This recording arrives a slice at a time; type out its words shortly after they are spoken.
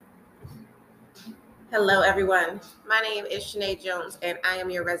Hello, everyone. My name is Shanae Jones, and I am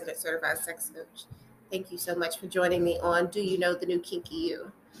your resident certified sex coach. Thank you so much for joining me on Do You Know the New Kinky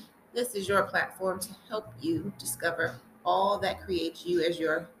You? This is your platform to help you discover all that creates you as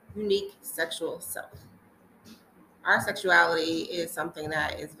your unique sexual self. Our sexuality is something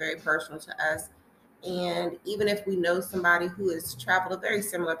that is very personal to us, and even if we know somebody who has traveled a very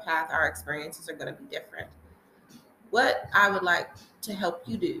similar path, our experiences are going to be different. What I would like to help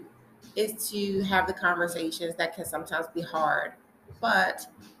you do is to have the conversations that can sometimes be hard, but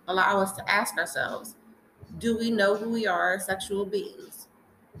allow us to ask ourselves, do we know who we are as sexual beings?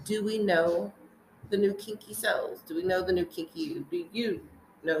 Do we know the new kinky selves? Do we know the new kinky you? Do you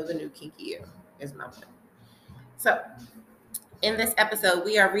know the new kinky you? Is my point. So, in this episode,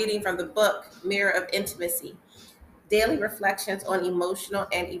 we are reading from the book Mirror of Intimacy: Daily Reflections on Emotional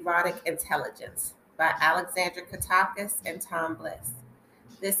and Erotic Intelligence by Alexandra Katakis and Tom Bliss.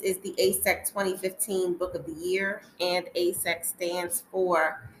 This is the ASEC 2015 Book of the Year, and ASEC stands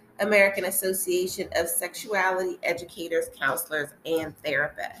for American Association of Sexuality Educators, Counselors, and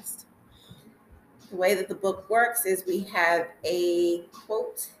Therapists. The way that the book works is we have a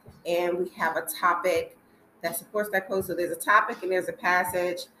quote and we have a topic that supports that quote. So there's a topic and there's a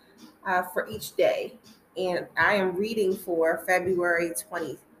passage for each day. And I am reading for February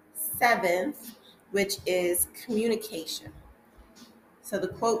 27th, which is communication. So the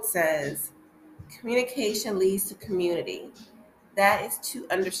quote says, "Communication leads to community. That is to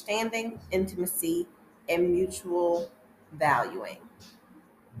understanding, intimacy, and mutual valuing."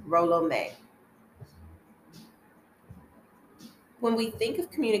 Rollo May. When we think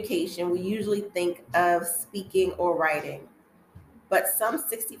of communication, we usually think of speaking or writing, but some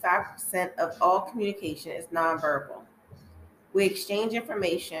 65% of all communication is nonverbal. We exchange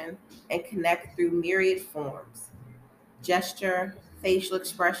information and connect through myriad forms: gesture, facial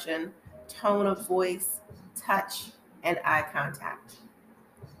expression, tone of voice, touch, and eye contact.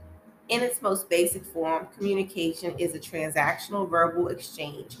 In its most basic form, communication is a transactional verbal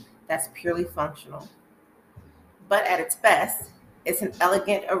exchange that's purely functional. But at its best, it's an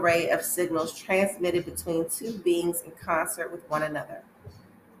elegant array of signals transmitted between two beings in concert with one another.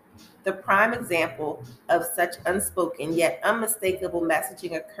 The prime example of such unspoken yet unmistakable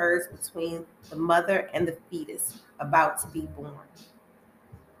messaging occurs between the mother and the fetus about to be born.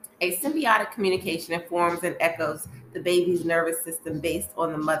 A symbiotic communication informs and echoes the baby's nervous system based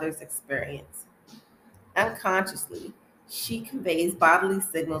on the mother's experience. Unconsciously, she conveys bodily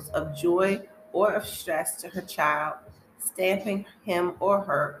signals of joy or of stress to her child, stamping him or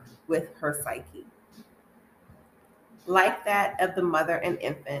her with her psyche. Like that of the mother and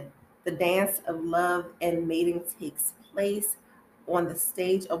infant, the dance of love and mating takes place on the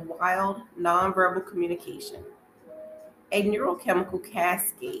stage of wild, nonverbal communication. A neurochemical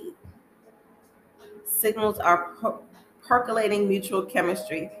cascade signals our percolating mutual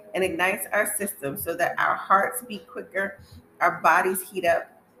chemistry and ignites our system so that our hearts beat quicker, our bodies heat up,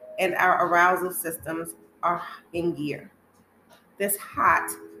 and our arousal systems are in gear. This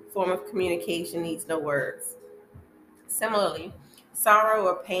hot form of communication needs no words. Similarly, sorrow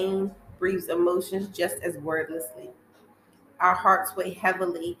or pain breathes emotions just as wordlessly. Our hearts weigh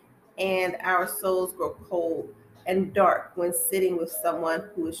heavily and our souls grow cold and dark when sitting with someone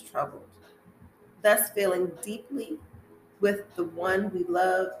who is troubled. Thus, feeling deeply with the one we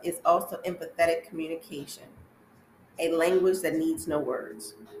love is also empathetic communication, a language that needs no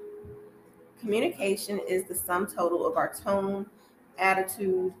words. Communication is the sum total of our tone,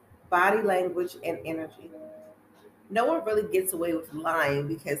 attitude, body language, and energy. No one really gets away with lying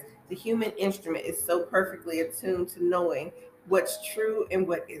because the human instrument is so perfectly attuned to knowing what's true and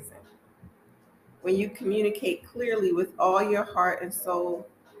what isn't. When you communicate clearly with all your heart and soul,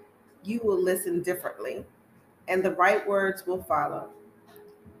 you will listen differently, and the right words will follow,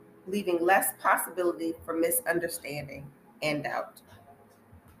 leaving less possibility for misunderstanding and doubt.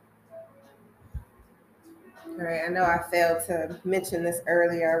 All right, I know I failed to mention this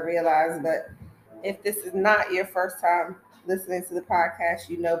earlier, I realized, but if this is not your first time listening to the podcast,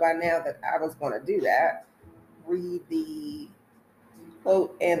 you know by now that I was going to do that. Read the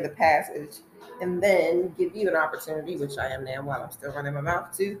quote and the passage, and then give you an opportunity, which I am now while I'm still running my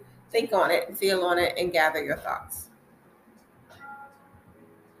mouth, to think on it, feel on it, and gather your thoughts.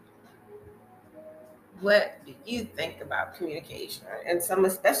 What do you think about communication, and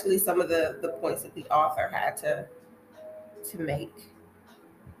especially some of the points that the author had to make?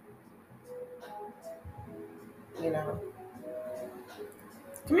 You know,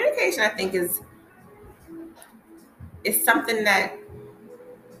 communication, I think, is something that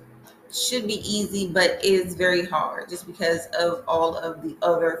should be easy, but is very hard just because of all of the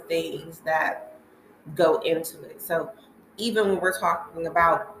other things that go into it. So even when we're talking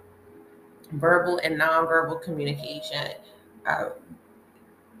about verbal and nonverbal communication, uh,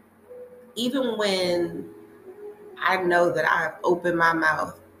 even when I know that I've opened my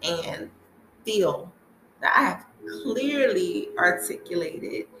mouth and feel that I have clearly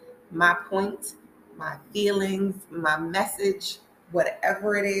articulated my point, my feelings, my message,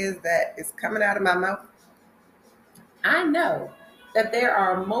 whatever it is that is coming out of my mouth, I know that there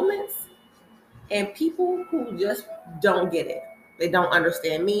are moments and people who just don't get it. They don't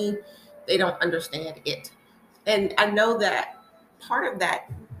understand me, they don't understand it. And I know that part of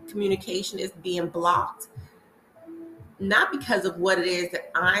that communication is being blocked, not because of what it is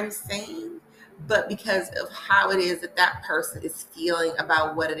that I'm saying, but because of how it is that that person is feeling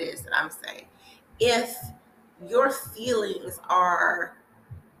about what it is that I'm saying. If your feelings are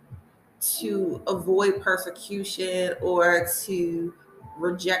to avoid persecution or to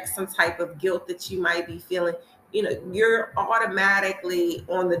reject some type of guilt that you might be feeling, you're automatically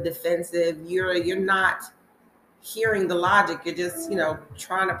on the defensive. You're not hearing the logic. You're just,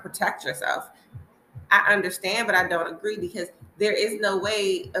 trying to protect yourself. I understand, but I don't agree, because there is no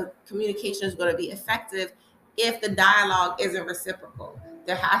way a communication is going to be effective if the dialogue isn't reciprocal.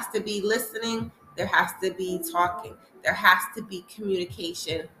 There has to be listening, there has to be talking, there has to be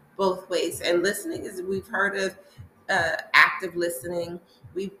communication both ways. And listening is, we've heard of active listening.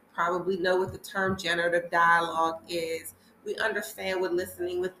 We probably know what the term generative dialogue is. We understand what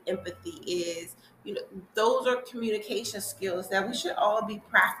listening with empathy is. Those are communication skills that we should all be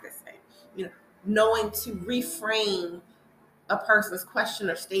practicing. Knowing to reframe a person's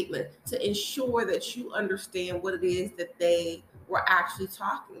question or statement to ensure that you understand what it is that they were actually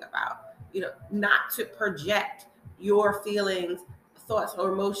talking about. Not to project your feelings, thoughts,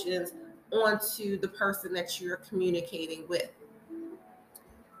 or emotions onto the person that you're communicating with.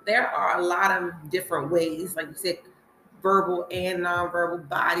 There are a lot of different ways, like you said, verbal and nonverbal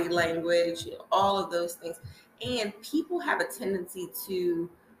body language, all of those things. And people have a tendency to,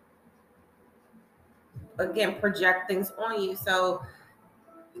 again, project things on you. So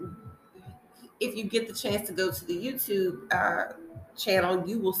if you get the chance to go to the YouTube channel,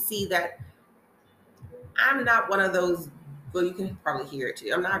 you will see that I'm not one of those, well, you can probably hear it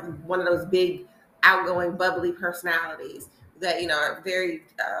too. I'm not one of those big, outgoing, bubbly personalities that, are very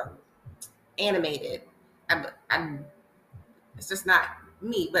animated. It's just not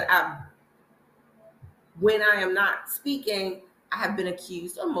me. But when I am not speaking, I have been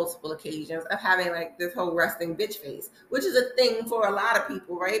accused on multiple occasions of having like this whole resting bitch face, which is a thing for a lot of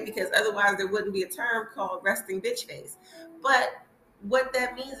people, right? Because otherwise there wouldn't be a term called resting bitch face. But what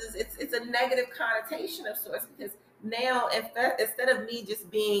that means is it's a negative connotation of sorts, because now instead of me just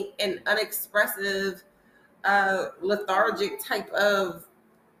being an unexpressive, lethargic type of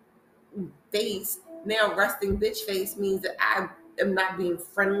face, now resting bitch face means that I am not being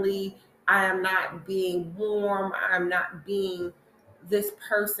friendly, I am not being warm, I'm not being this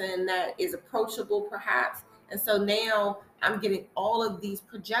person that is approachable perhaps. And so now I'm getting all of these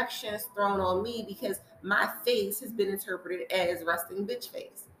projections thrown on me because my face has been interpreted as resting bitch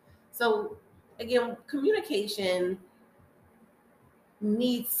face. So again, communication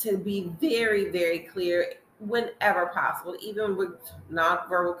needs to be very, very clear whenever possible, even with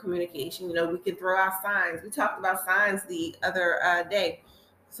nonverbal communication. We can throw out signs. We talked about signs the other day.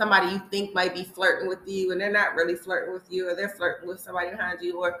 Somebody you think might be flirting with you, and they're not really flirting with you, or they're flirting with somebody behind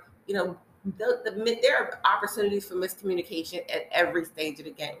you, or, there are opportunities for miscommunication at every stage of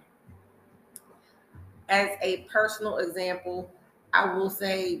the game. As a personal example, I will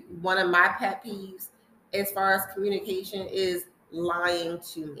say one of my pet peeves as far as communication is lying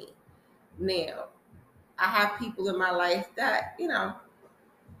to me. Now, I have people in my life that,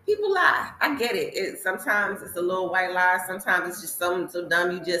 people lie. I get it. Sometimes it's a little white lie. Sometimes it's just something so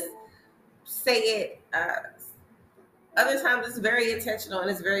dumb you just say it. Other times it's very intentional and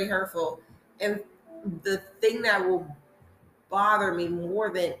it's very hurtful. And the thing that will bother me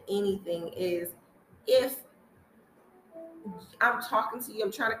more than anything is if I'm talking to you,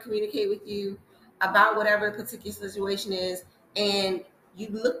 I'm trying to communicate with you about whatever the particular situation is, and you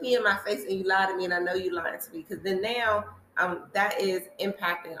look me in my face and you lie to me, and I know you lying to me, because then now that is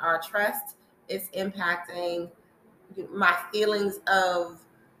impacting our trust. It's impacting my feelings of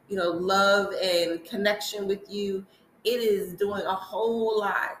love and connection with you. It is doing a whole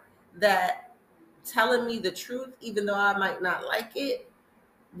lot that telling me the truth, even though I might not like it,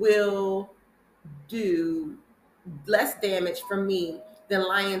 will do less damage for me than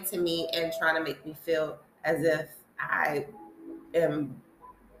lying to me and trying to make me feel as if I am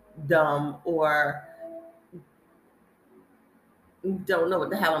dumb or don't know what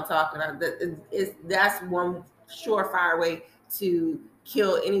the hell I'm talking about. That's one surefire way to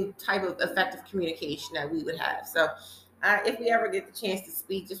kill any type of effective communication that we would have. So if we ever get the chance to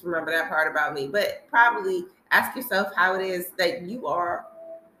speak, just remember that part about me. But probably ask yourself how it is that you are,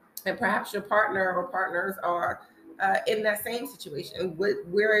 and perhaps your partner or partners are in that same situation.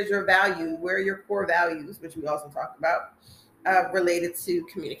 Where is your value? Where are your core values, which we also talked about, related to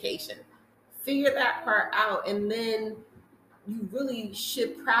communication? Figure that part out, and then you really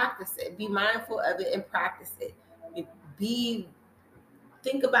should practice it. Be mindful of it and practice it. Be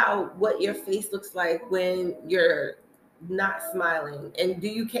Think about what your face looks like when you're not smiling, and do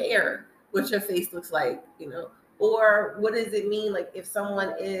you care what your face looks like, or what does it mean, like if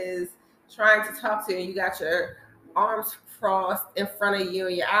someone is trying to talk to you and you got your arms crossed in front of you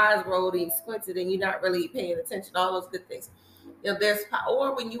and your eyes rolled and squinted and you're not really paying attention, all those good things.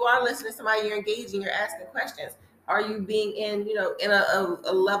 Or when you are listening to somebody, you're engaging, you're asking questions. Are you being in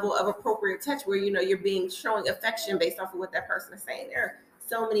a level of appropriate touch where you're being showing affection based off of what that person is saying? There are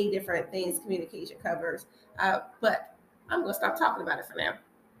so many different things communication covers, but I'm going to stop talking about it for now.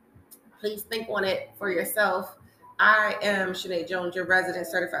 Please think on it for yourself. I am Shanae Jones, your resident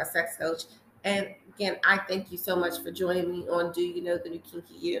certified sex coach, and again, I thank you so much for joining me on Do You Know the New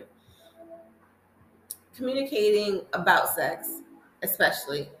Kinky You? Communicating about sex,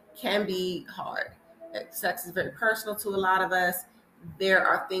 especially, can be hard. Sex is very personal to a lot of us. There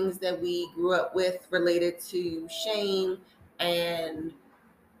are things that we grew up with related to shame and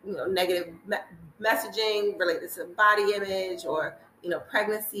negative messaging related to body image, or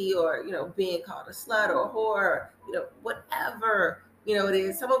pregnancy, or being called a slut or a whore, or whatever it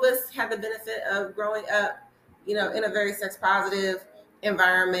is. Some of us have the benefit of growing up in a very sex positive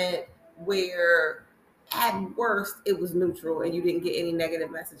environment where at worst it was neutral and you didn't get any negative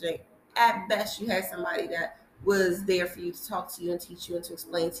messaging. At best, you had somebody that was there for you to talk to you and teach you and to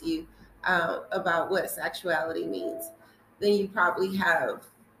explain to you about what sexuality means. Then you probably have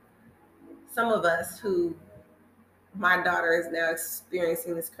some of us who, my daughter is now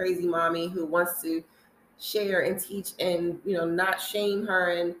experiencing this crazy mommy who wants to share and teach and not shame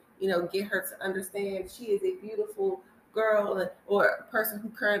her, and get her to understand she is a beautiful girl, or a person who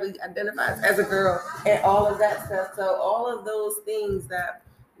currently identifies as a girl, and all of that stuff. So all of those things that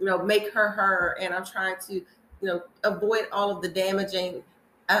make her, and I'm trying to avoid all of the damaging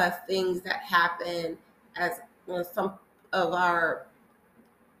things that happen as some of our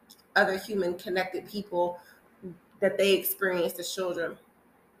other human connected people that they experienced as children.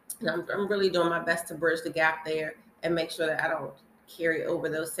 And I'm really doing my best to bridge the gap there and make sure that I don't carry over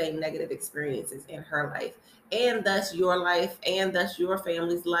those same negative experiences in her life, and thus your life, and thus your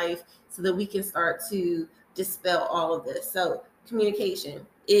family's life, so that we can start to dispel all of this. So communication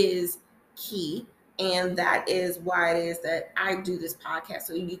is key. And that is why it is that I do this podcast,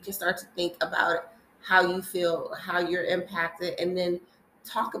 so you can start to think about how you feel, how you're impacted, and then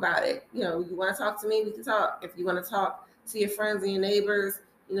talk about it. You want to talk to me, we can talk. If you want to talk to your friends and your neighbors,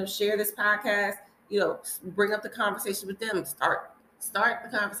 share this podcast, bring up the conversation with them. Start the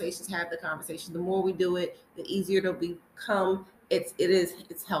conversations, have the conversation. The more we do it, the easier it'll become. It's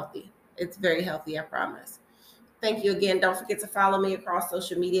healthy. It's very healthy, I promise. Thank you again. Don't forget to follow me across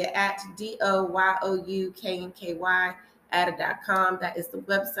social media at DOYOUKNKY Ada.com. That is the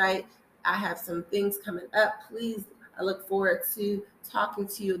website. I have some things coming up. Please, I look forward to talking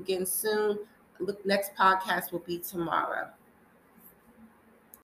to you again soon. Next podcast will be tomorrow.